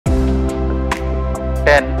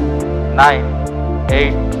10, 9,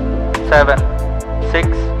 8, 7, 6,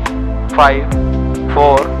 5,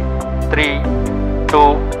 4, 3, 2,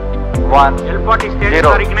 1, L40 stages 0.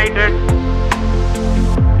 are ignited.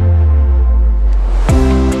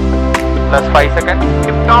 Plus 5 seconds.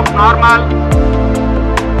 Lift-off normal.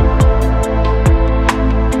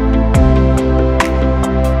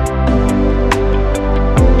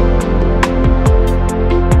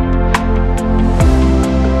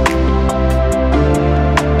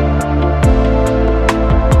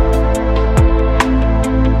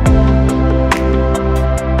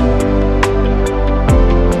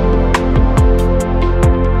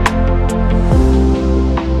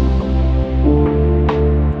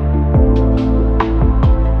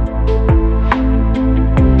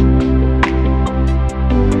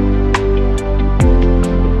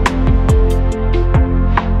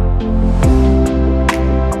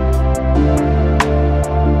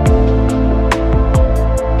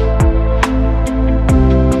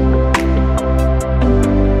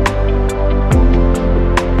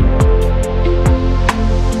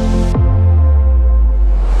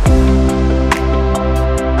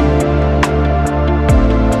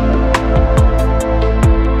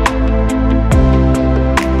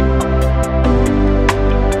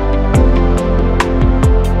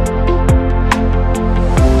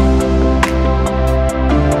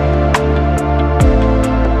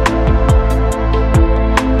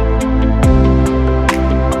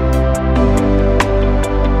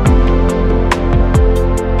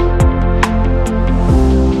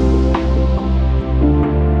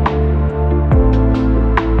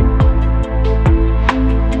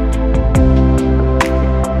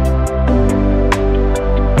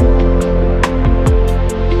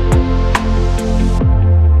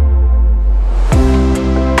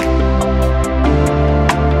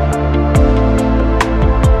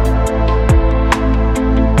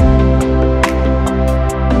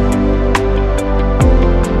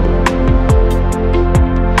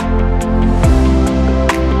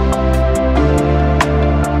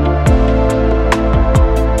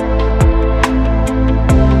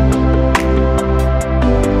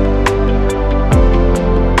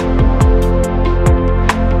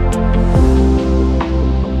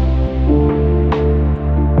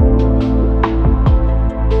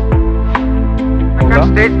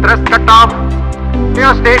 Stage thrust cut-off.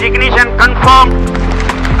 Stage ignition confirmed.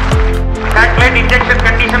 Satellite injection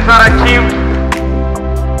conditions are achieved.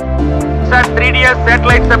 INSAT-3DS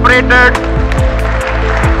satellite separated.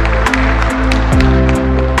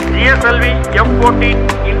 GSLV-F14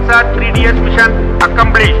 INSAT-3DS mission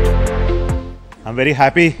accomplished. I'm very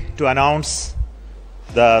happy to announce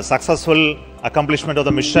the successful accomplishment of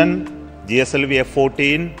the mission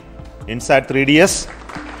GSLV-F14 INSAT-3DS.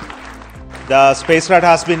 The spacecraft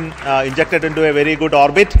has been injected into a very good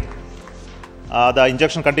orbit. The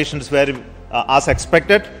injection conditions were as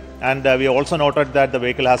expected, and we also noted that the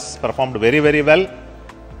vehicle has performed very, very well.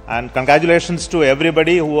 And congratulations to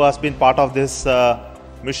everybody who has been part of this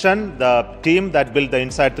mission, the team that built the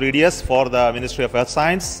INSAT-3DS for the Ministry of Earth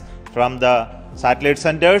Science from the satellite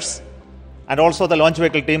centers, and also the launch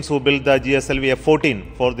vehicle teams who built the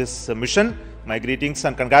GSLV-F14 for this mission. My greetings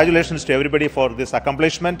and congratulations to everybody for this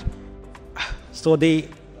accomplishment. So the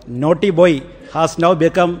naughty boy has now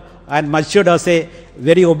become and matured as a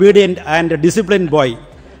very obedient and disciplined boy.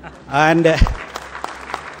 And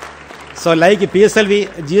so like PSLV,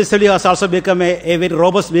 GSLV has also become a very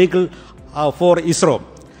robust vehicle for ISRO.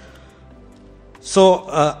 So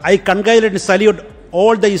I congratulate and salute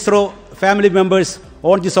all the ISRO family members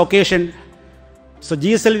on this occasion. So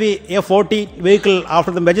GSLV-F14 vehicle,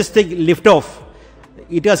 after the majestic liftoff,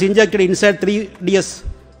 it has injected INSAT-3DS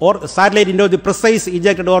or satellite into the precise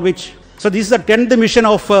ejected orbit. So this is the 10th mission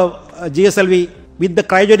of GSLV with the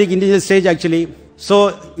cryogenic intelligence stage actually.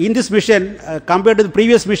 So in this mission, compared to the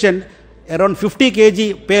previous mission, around 50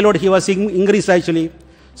 kg payload he was increased actually.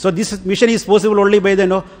 So this mission is possible only by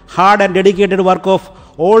the hard and dedicated work of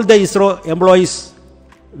all the ISRO employees.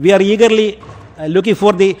 We are eagerly looking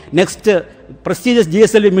for the next prestigious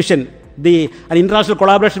GSLV mission, an international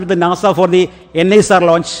collaboration with the NASA for the NISR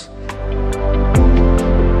launch.